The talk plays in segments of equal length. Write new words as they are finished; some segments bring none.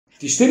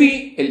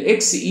تشتري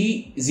ال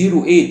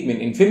XE08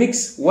 من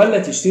انفنيكس ولا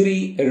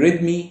تشتري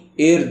الريدمي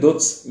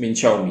ايردوتس من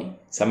شاومي؟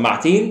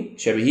 سماعتين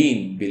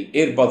شبيهين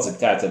بالايربودز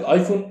بتاعت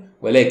الايفون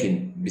ولكن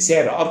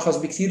بسعر ارخص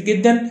بكتير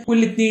جدا،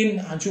 والاثنين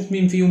هنشوف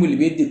مين فيهم اللي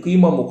بيدي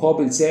قيمه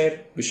مقابل سعر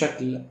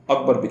بشكل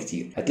اكبر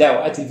بكتير. هتلاقي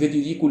اوقات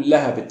الفيديو دي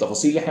كلها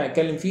بالتفاصيل اللي احنا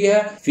هنتكلم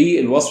فيها في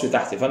الوصف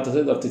تحت، فانت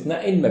تقدر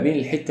تتنقل ما بين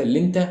الحته اللي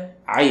انت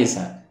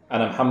عايزها.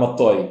 انا محمد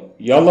طيب،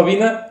 يلا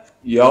بينا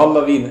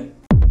يلا بينا.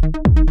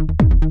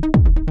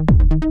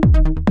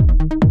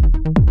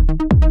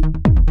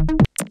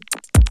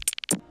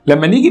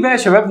 لما نيجي بقى يا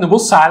شباب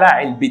نبص على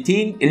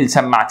علبتين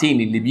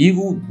السماعتين اللي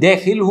بيجوا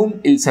داخلهم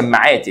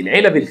السماعات،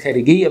 العلب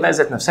الخارجيه بقى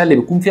ذات نفسها اللي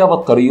بيكون فيها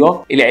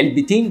بطاريات،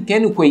 العلبتين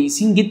كانوا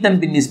كويسين جدا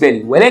بالنسبه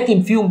لي،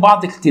 ولكن فيهم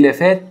بعض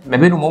اختلافات ما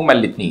بينهم هما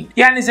الاثنين.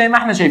 يعني زي ما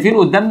احنا شايفين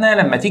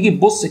قدامنا، لما تيجي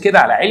تبص كده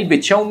على علبه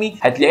شاومي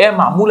هتلاقيها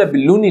معموله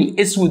باللون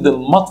الاسود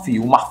المطفي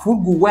ومحفور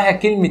جواها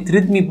كلمه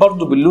ريدمي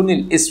برضو باللون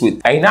الاسود.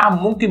 اي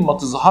نعم ممكن ما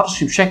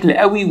تظهرش بشكل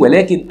قوي،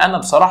 ولكن انا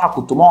بصراحه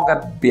كنت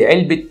معجب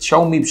بعلبه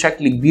شاومي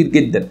بشكل كبير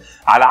جدا،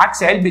 على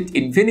عكس علبه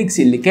انفنيكس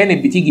اللي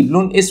كانت بتيجي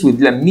بلون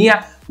اسود لميع،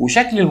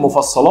 وشكل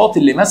المفصلات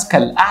اللي ماسكه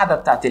القاعده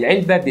بتاعت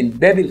العلبه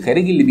بالباب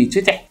الخارجي اللي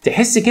بيتفتح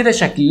تحس كده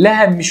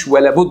شكلها مش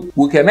ولا بد.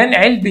 وكمان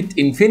علبه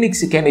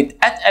انفنيكس كانت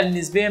اتقل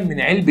نسبيا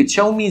من علبه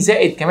شاومي،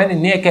 زائد كمان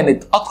ان هي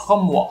كانت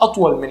اضخم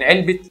واطول من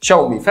علبه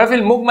شاومي. ففي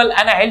المجمل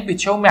انا علبه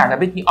شاومي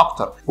عجبتني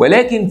اكتر،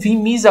 ولكن في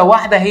ميزه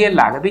واحده هي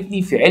اللي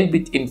عجبتني في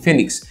علبه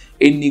انفنيكس،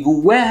 ان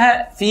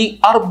جواها في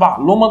 4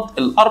 لمض.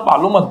 ال4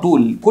 لمض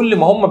دول كل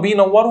ما هم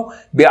بينوروا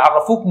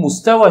بيعرفوك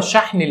مستوى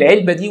شحن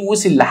العلبه دي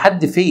وصل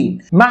لحد فين.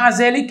 مع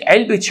ذلك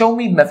علبه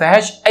شاومي ما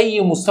فيهاش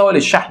اي مستوى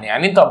للشحن،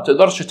 يعني انت ما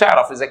بتقدرش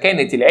تعرف اذا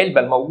كانت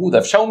العلبه الموجوده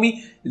في شاومي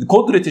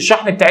قدره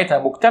الشحن بتاعتها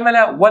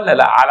مكتمله ولا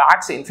لا، على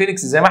عكس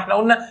انفنيكس زي ما احنا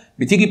قلنا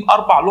بتيجي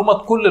ب4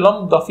 لمض، كل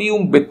لمضه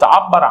فيهم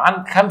بتعبر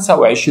عن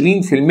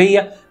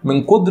 25%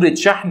 من قدره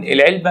شحن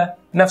العلبه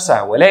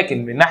نفسها.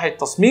 ولكن من ناحيه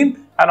تصميم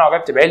انا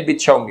عجبت بعلبه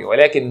شاومي،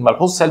 ولكن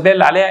الملحوظه السلبيه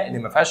اللي عليها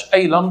ان ما فيهاش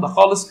اي لمضه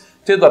خالص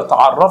تقدر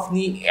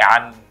تعرفني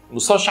عن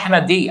مستوى الشحن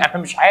قد ايه. انا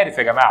مش عارف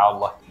يا جماعه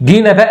والله.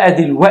 جينا بقى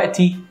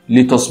دلوقتي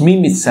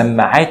لتصميم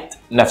السماعات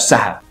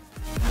نفسها.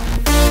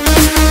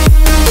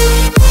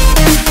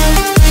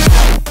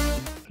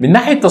 من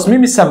ناحيه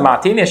تصميم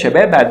السماعتين يا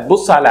شباب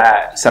هتبص على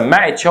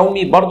سماعه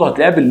شاومي برضه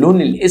هتلاقيها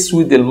باللون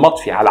الاسود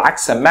المطفي، على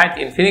عكس سماعه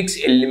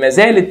انفنيكس اللي ما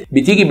زالت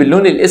بتيجي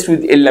باللون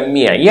الاسود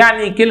اللميع.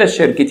 يعني كلا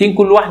الشركتين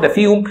كل واحده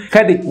فيهم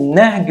خدت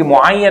نهج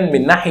معين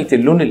من ناحيه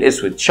اللون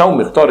الاسود.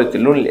 شاومي اختارت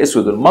اللون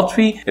الاسود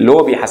المطفي اللي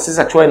هو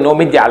بيحسسك شويه ان هو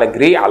مدي على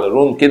جراي، على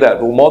لون كده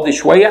رمادي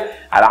شويه،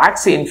 على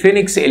عكس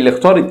انفنيكس اللي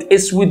اختارت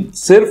اسود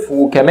صرف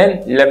وكمان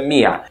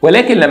لميع.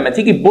 ولكن لما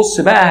تيجي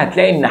تبص بقى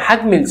هتلاقي ان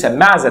حجم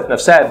السماعه ذات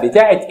نفسها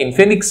بتاعه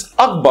انفنيكس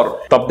اكبر.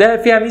 طب ده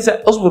فيها ميزه،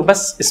 اصبر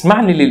بس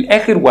اسمعني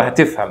للاخر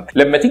وهتفهم.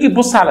 لما تيجي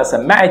تبص على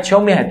سماعه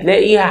شاومي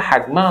هتلاقيها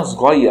حجمها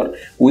صغير،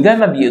 وده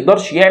ما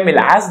بيقدرش يعمل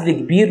عزل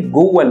كبير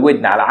جوه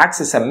الودن، على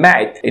عكس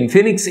سماعه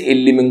انفنيكس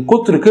اللي من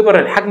كتر كبر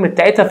الحجم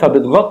بتاعتها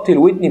فبتغطي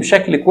الودن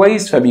بشكل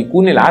كويس،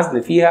 فبيكون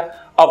العزل فيها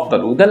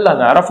افضل، وده اللي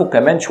هنعرفه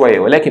كمان شويه.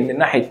 ولكن من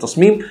ناحيه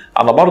التصميم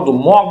انا برضو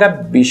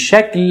معجب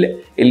بالشكل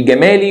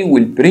الجمالي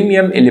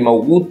والبريميوم اللي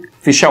موجود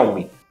في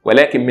شاومي،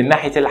 ولكن من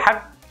ناحيه الحجم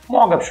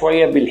معجب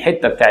شويه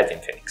بالحته بتاعت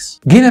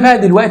انفنيكس. جينا بقى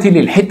دلوقتي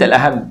للحته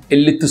الاهم،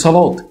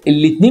 الاتصالات.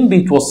 الاثنين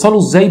بيتوصلوا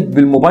ازاي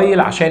بالموبايل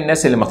عشان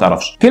الناس اللي ما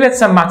تعرفش. كلا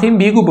السماعتين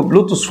بيجوا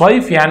ببلوتوث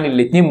 5، يعني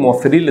الاثنين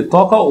موفرين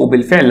للطاقه،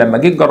 وبالفعل لما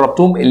جيت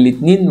جربتهم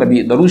الاثنين ما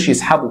بيقدروش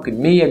يسحبوا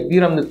كميه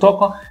كبيره من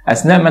الطاقه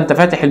اثناء ما انت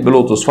فاتح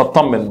البلوتوث،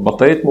 فاطمن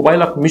بطاريه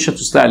موبايلك مش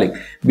هتستهلك.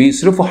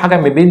 بيصرفوا حاجه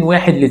ما بين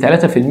 1 ل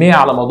 3%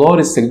 على مدار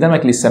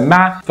استخدامك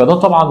للسماعه، فده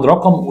طبعا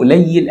رقم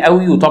قليل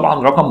قوي،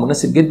 وطبعا رقم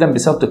مناسب جدا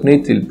بسبب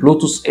تقنيه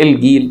البلوتوث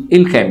الجيل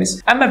الخامس.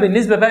 اما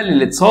بالنسبه بقى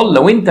للاتصال،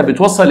 لو انت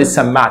بتوصل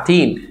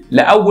السماعتين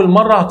لاول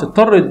مره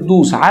هتضطر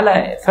تدوس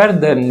على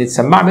فرده من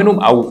السماعه منهم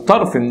او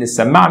طرف من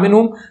السماعه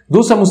منهم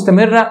دوسه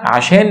مستمره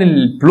عشان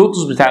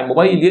البلوتوث بتاع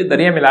الموبايل يقدر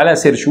يعمل عليها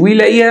سيرش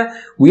ويلاقيها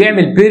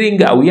ويعمل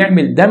بيرنج او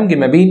يعمل دمج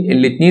ما بين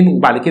الاثنين،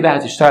 وبعد كده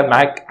هتشتغل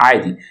معاك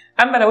عادي.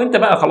 اما لو انت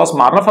بقى خلاص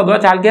معرفها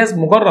دلوقتي على الجهاز،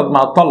 مجرد ما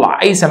هتطلع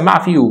اي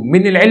سماعه فيهم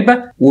من العلبه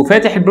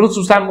وفاتح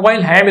البلوتوث بتاع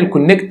الموبايل هيعمل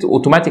كونكت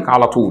اوتوماتيك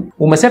على طول،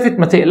 ومسافه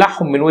ما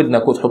تقلعهم من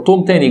ودنك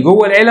وتحطهم تاني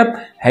جوه العلب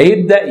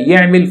هيبدا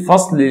يعمل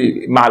فصل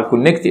مع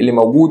الكونكت اللي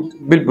موجود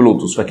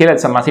بالبلوتوث. فكده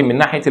السماعتين من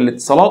ناحيه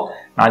الاتصالات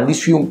ما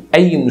عنديش فيهم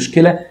اي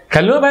مشكله.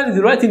 خلونا بقى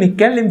دلوقتي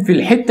نتكلم في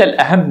الحته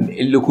الاهم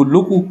اللي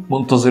كلكم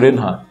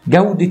منتظرينها،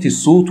 جوده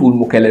الصوت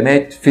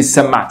والمكالمات في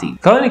السماعتين.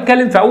 خلونا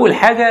نتكلم في اول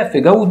حاجه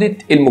في جوده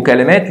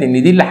المكالمات،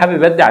 لان دي اللي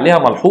حابب ادي عليها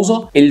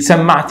ملحوظه.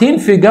 السماعتين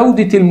في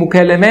جوده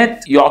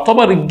المكالمات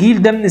يعتبر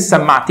الجيل ده من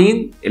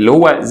السماعتين اللي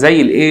هو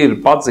زي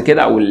الايربودز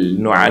كده، او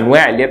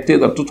الانواع اللي هي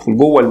بتقدر تدخل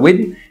جوه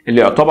الودن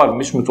اللي يعتبر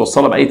مش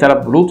متوصله باي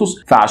طرف بلوتوث.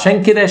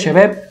 فعشان كده يا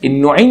شباب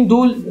النوعين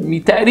دول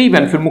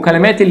تقريبا في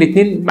المكالمات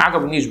الاثنين ما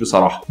عجبونيش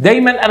بصراحه.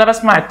 دايما انا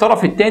بسمع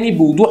الطرف الثاني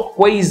بوضوح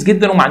كويس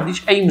جدا وما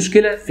عنديش اي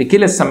مشكله في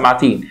كلا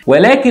السماعتين،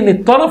 ولكن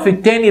الطرف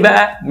الثاني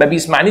بقى ما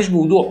بيسمعنيش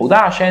بوضوح، وده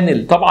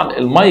عشان طبعا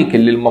المايك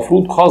اللي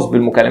المفروض خاص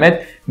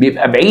بالمكالمات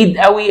بيبقى بعيد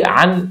قوي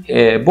عن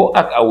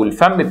بقك او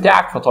الفم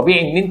بتاعك،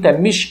 فطبيعي ان انت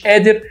مش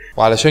قادر،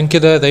 وعلشان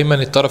كده دايما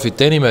الطرف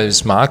التاني ما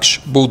يسمعكش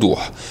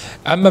بوضوح.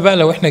 اما بقى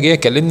لو احنا جاي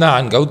اتكلمنا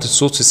عن جودة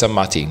الصوت في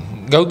السماعتين،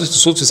 جودة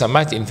الصوت في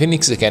سماعة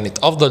انفينكس كانت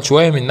افضل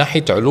شوية من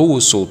ناحية علو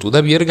الصوت،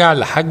 وده بيرجع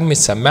لحجم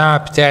السماعة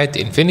بتاعة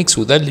انفينكس،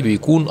 وده اللي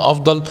بيكون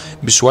افضل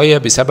بشوية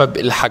بسبب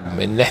الحجم،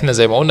 ان احنا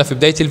زي ما قلنا في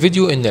بداية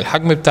الفيديو ان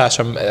الحجم بتاع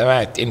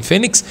سماعة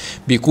انفينكس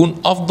بيكون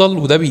افضل،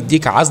 وده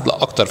بيديك عزل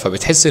اكتر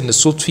فبتحس ان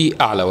الصوت فيه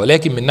اعلى.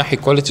 ولكن من ناحية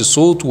كواليتي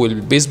الصوت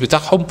والبيس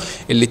بتاعهم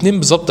الاتنين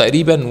بالظبط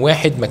تقريبا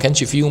واحد، ما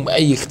كانش فيهم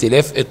اي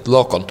اختلاف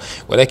اطلاقا،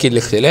 ولكن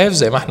الاختلاف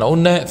زي ما احنا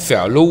قلنا في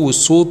علو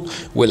الصوت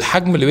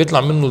والحجم اللي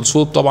بيطلع منه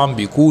الصوت طبعا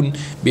بيكون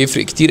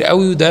بيفرق كتير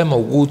قوي، وده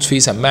موجود في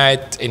سماعة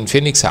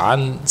انفينكس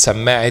عن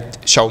سماعة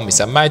شاومي.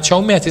 سماعة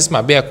شاومي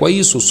هتسمع بيها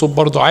كويس والصوت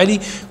برضو عالي،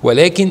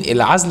 ولكن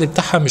العزل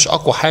بتاعها مش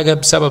اقوى حاجة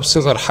بسبب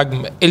صغر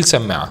حجم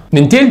السماعة.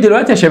 ننتقل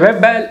دلوقتي يا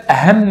شباب بقى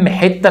لاهم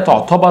حتة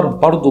تعتبر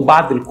برضو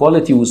بعد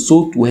الكواليتي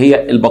والصوت،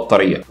 وهي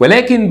البطارية.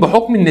 ولكن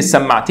بحكم ان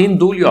السماعتين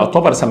دول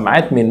يعتبر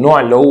سماعات من النوع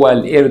اللي هو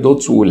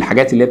الايردوتس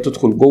والحاجات اللي هي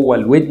بتدخل جوه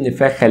الودن،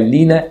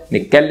 فخلينا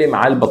نتكلم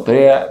على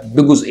البطارية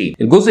بجزئين.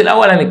 الجزء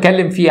الاول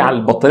هنتكلم فيه على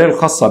البطارية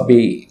الخاصة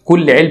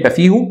بكل علبة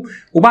فيهم،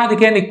 وبعد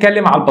كده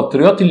نتكلم على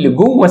البطاريات اللي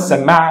جوه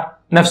السماعة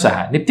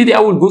نفسها. نبتدي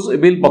اول جزء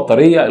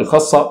بالبطاريه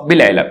الخاصه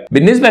بالعلب.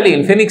 بالنسبه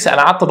لانفينكس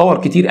انا قعدت ادور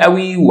كتير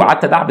قوي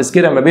وقعدت ادعبس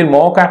كده ما بين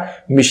المواقع،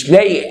 مش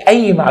لاقي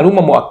اي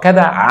معلومه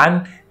مؤكده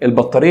عن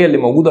البطاريه اللي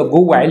موجوده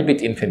جوه علبه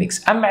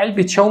انفينكس. اما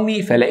علبه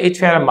شاومي فلقيت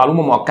فعلا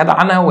معلومه مؤكده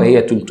عنها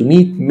وهي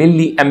 300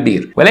 ملي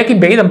امبير. ولكن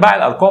بعيدا بقى عن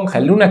الارقام،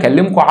 خلونا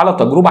اكلمكم على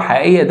تجربه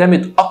حقيقيه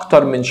دامت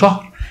اكتر من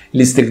شهر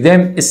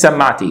لاستخدام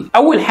السماعتين.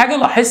 اول حاجه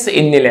لاحظت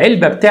ان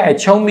العلبه بتاعه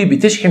شاومي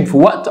بتشحن في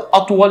وقت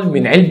اطول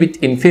من علبه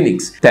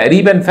انفينكس،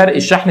 تقريبا فرق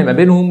الشحن ما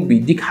بينهم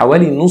بيديك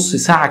حوالي نص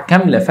ساعه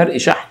كامله فرق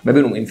شحن ما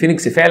بينهم.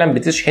 انفينكس فعلا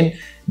بتشحن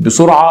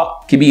بسرعه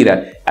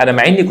كبيره، انا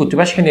مع اني كنت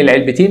بشحن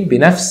العلبتين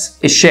بنفس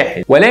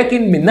الشاحن.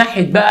 ولكن من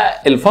ناحيه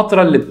بقى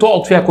الفتره اللي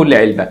بتقعد فيها كل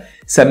علبه،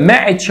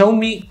 سماعه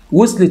شاومي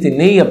وصلت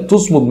ان هي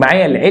بتصمد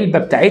معايا العلبه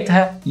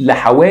بتاعتها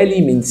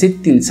لحوالي من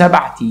 6 ل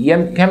 7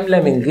 ايام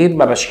كامله من غير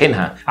ما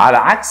بشحنها، على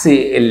عكس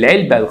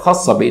العلبه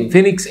الخاصه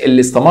بانفينكس اللي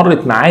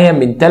استمرت معايا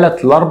من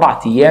 3 ل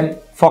 4 ايام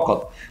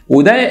فقط.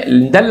 وده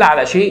دل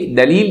على شيء،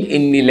 دليل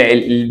ان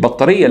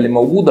البطاريه اللي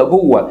موجوده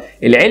جوه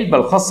العلبه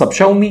الخاصه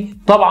بشاومي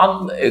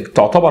طبعا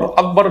تعتبر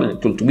اكبر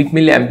 300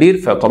 ملي امبير،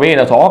 فطبيعي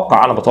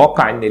انا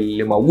بتوقع ان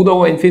اللي موجوده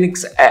هو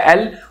انفينكس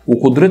اقل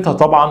وقدرتها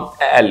طبعا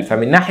اقل.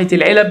 فمن ناحيه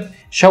العلب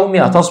شاومي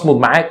هتصمد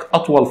معاك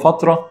اطول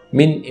فتره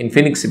من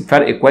انفينكس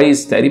بفرق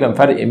كويس، تقريبا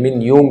فرق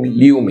من يوم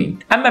ليومين.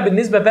 اما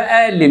بالنسبه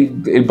بقى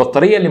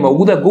للبطاريه اللي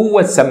موجوده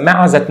جوه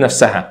السماعه ذات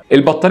نفسها،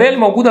 البطاريه اللي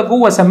موجوده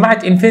جوه سماعه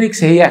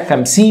انفينكس هي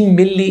 50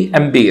 ملي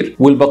امبير،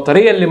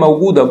 والبطاريه اللي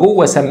موجوده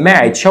جوه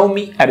سماعه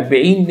شاومي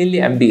 40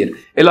 ملي امبير.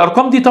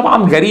 الارقام دي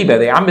طبعا غريبه،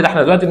 ده يا عم ده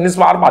احنا دلوقتي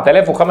بنسمع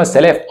 4000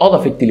 و5000. ده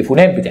في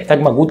التليفونات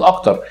بتحتاج مجهود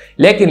اكتر،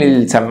 لكن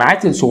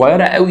السماعات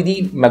الصغيره قوي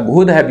دي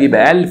مجهودها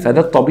بيبقى اقل،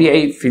 فده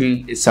الطبيعي في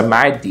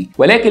السماعات دي.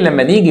 ولكن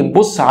لما نيجي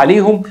نبص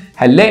عليهم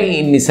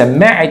هنلاقي ان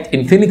سماعه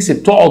انفينكس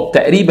بتقعد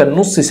تقريبا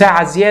نص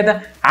ساعه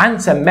زياده عن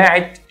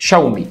سماعه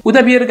شاومي،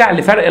 وده بيرجع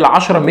لفرق ال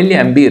 10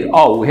 ملي امبير.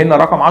 وهنا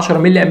رقم 10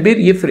 ملي امبير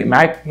يفرق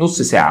معاك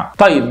نص ساعه.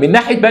 طيب من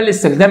ناحيه بقى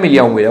الاستخدام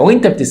اليومي، لو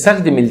انت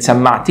بتستخدم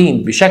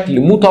السماعتين بشكل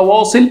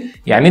متواصل،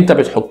 يعني انت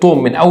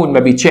بتحطهم من اول ما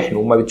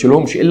بيتشحنوا وما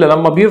بتشيلهمش الا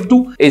لما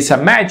بيفضوا،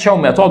 سماعه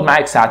شاومي هتقعد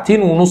معاك 2.5 ساعات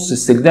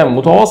استخدام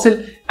متواصل،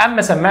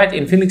 اما سماعه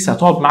انفينكس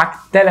هتقعد معاك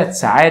 3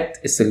 ساعات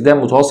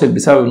استخدام متواصل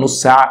بسبب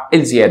النص ساعه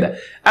الزياده.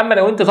 اما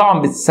لو انت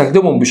طبعا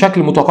بتستخدمهم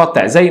بشكل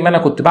متقطع زي ما انا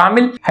كنت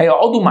بعمل،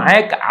 هيقعدوا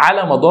معاك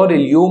على مدار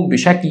اليوم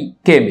بشكل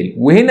كامل.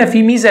 وهنا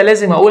في ميزه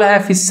لازم اقولها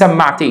في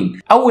السماعتين،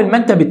 اول ما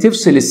انت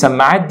بتفصل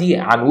السماعات دي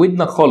عن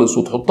ودنك خالص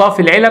وتحطها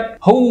في العلب،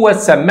 هو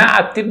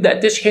السماعه بتبدا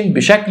تشحن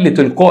بشكل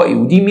تلقائي،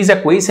 ودي ميزه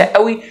كويسه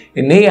قوي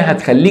ان هي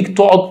هتخليك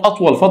تقعد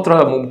اطول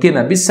فتره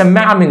ممكنه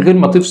بالسماعه من غير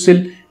ما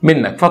تفصل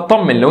منك.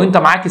 فاطمن لو انت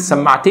معاك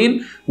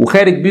السماعتين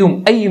وخارج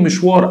بيهم اي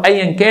مشوار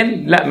ايا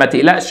كان، لا ما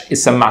تقلقش،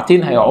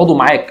 السماعتين هيقعدوا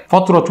معاك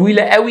فتره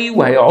طويله قوي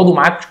وهيقعدوا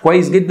معاك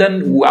كويس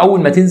جدا،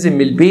 واول ما تنزل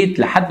من البيت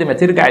لحد ما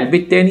ترجع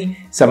البيت تاني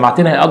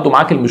السماعتين هيقضوا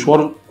معاك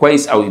المشوار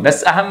كويس قوي.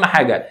 بس اهم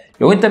حاجه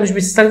لو انت مش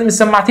بتستخدم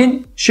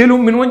السماعتين،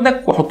 شيلهم من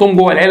ودنك وحطهم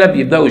جوه العلب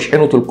يبداوا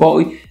يشحنوا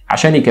تلقائي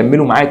عشان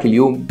يكملوا معاك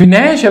اليوم. في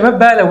النهايه يا شباب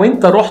بقى، لو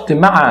انت رحت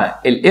مع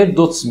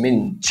الايردوتس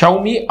من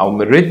شاومي او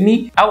من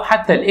ريدمي او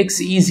حتى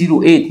الاكس اي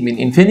 08 من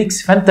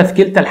انفينكس، فانت في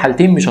كلتا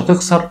الحالتين مش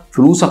هتخسر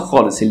فلوسك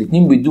خالص.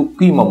 الاثنين بيدوك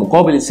قيمه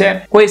مقابل السعر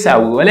كويسه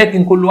قوي،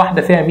 ولكن كل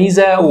واحده فيها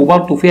ميزه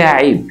وبرضه فيها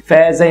عيب،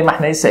 فزي ما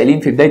احنا لسه قايلين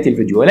في بدايه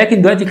الفيديو.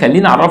 ولكن دلوقتي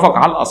خليني اعرفك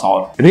على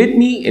الاسعار.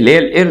 ريدمي اللي هي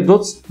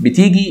الايردوتس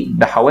بتيجي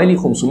بحوالي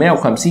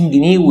 550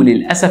 جنيه،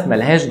 وللاسف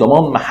ملهاش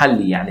ضمان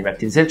محلي، يعني ما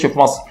بتنزلش في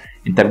مصر،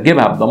 انت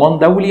بتجيبها بضمان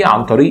دولي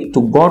عن طريق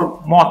تجار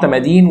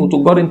معتمدين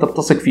وتجار انت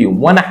بتثق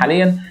فيهم، وانا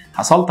حاليا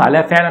حصلت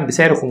عليها فعلا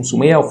بسعر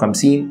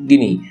 550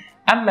 جنيه.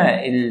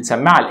 اما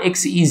السماعه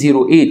الاكس اي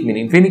 08 من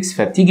انفينكس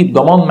فبتيجي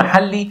بضمان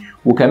محلي،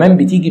 وكمان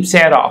بتيجي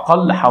بسعر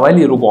اقل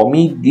حوالي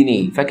 400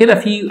 جنيه، فكده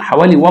في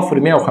حوالي وفر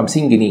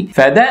 150 جنيه.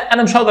 فده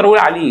انا مش هقدر اقول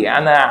عليه،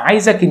 انا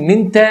عايزك ان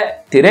انت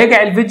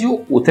تراجع الفيديو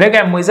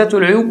وتراجع المميزات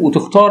والعيوب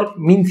وتختار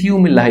مين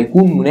فيهم اللي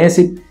هيكون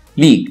مناسب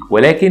ليك.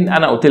 ولكن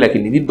انا قلت لك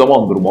ان دي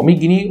بضمان ب 400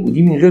 جنيه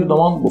ودي من غير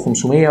ضمان ب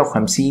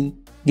 550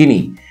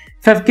 جنيه.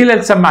 ففي كلا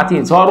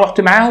السماعتين سواء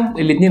رحت معاهم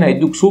الاثنين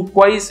هيدوك صوت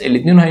كويس،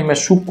 الاثنين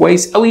هيمشوك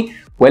كويس قوي.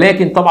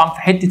 ولكن طبعا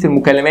في حته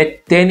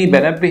المكالمات تاني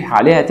بنبه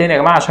عليها تاني يا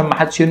جماعه عشان ما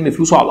حدش يرمي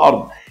فلوسه على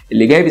الارض.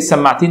 اللي جايب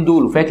السماعتين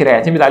دول وفاكر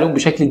هيعتمد عليهم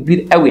بشكل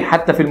كبير قوي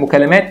حتى في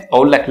المكالمات،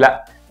 اقول لك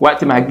لا،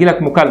 وقت ما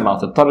هتجيلك مكالمه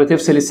هتضطر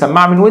تفصل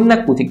السماعه من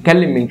ودنك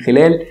وتتكلم من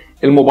خلال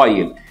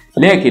الموبايل.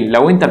 لكن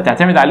لو انت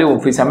بتعتمد عليهم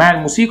في سماع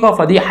الموسيقى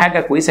فدي حاجه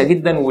كويسه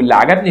جدا. واللي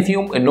عجبني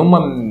فيهم ان هم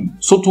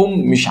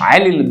صوتهم مش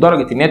عالي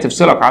لدرجه ان هي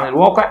تفصلك عن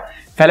الواقع،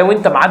 فلو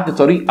انت معدي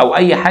طريق او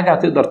اي حاجه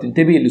هتقدر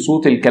تنتبه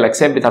لصوت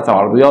الكلاكسات بتاعت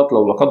العربيات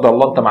لو لا قدر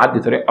الله انت معدي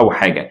طريق او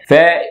حاجه.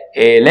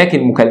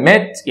 لكن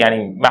مكالمات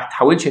يعني ما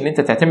تحاولش ان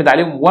انت تعتمد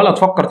عليهم ولا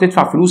تفكر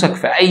تدفع فلوسك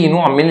في اي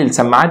نوع من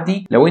السماعات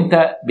دي لو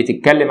انت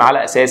بتتكلم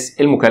على اساس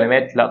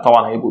المكالمات، لا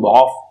طبعا هيبقوا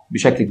ضعاف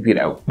بشكل كبير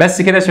قوي.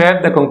 بس كده يا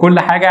شباب، ده كان كل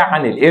حاجه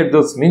عن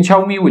الايردوتس من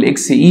شاومي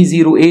والاكس اي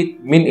 08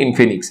 من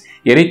انفينكس.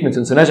 يا ريت ما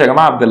تنسوناش يا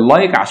جماعه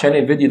باللايك عشان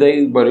الفيديو ده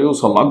يقدر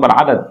يوصل لاكبر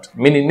عدد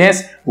من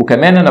الناس.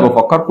 وكمان انا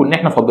بفكركم ان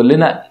احنا فاضل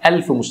لنا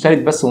 1000 مشترك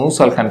بس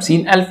ونوصل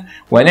 50000،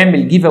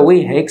 وهنعمل جيف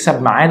اواي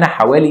هيكسب معانا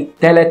حوالي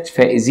 3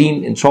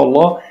 فائزين ان شاء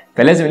الله.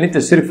 فلازم ان انت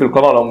تشترك في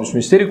القناه لو مش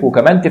مشترك،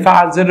 وكمان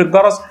تفعل زر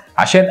الجرس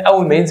عشان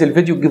اول ما ينزل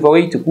فيديو الجيف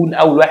اواي تكون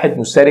اول واحد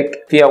مشترك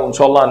فيها. وان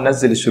شاء الله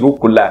هننزل الشروط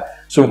كلها.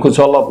 اشوفكم ان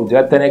شاء الله في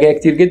فيديوهات تانيه جايه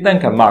كتير جدا.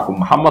 كان معكم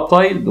محمد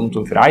طايل،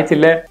 دمتم في رعايه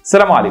الله،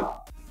 السلام عليكم.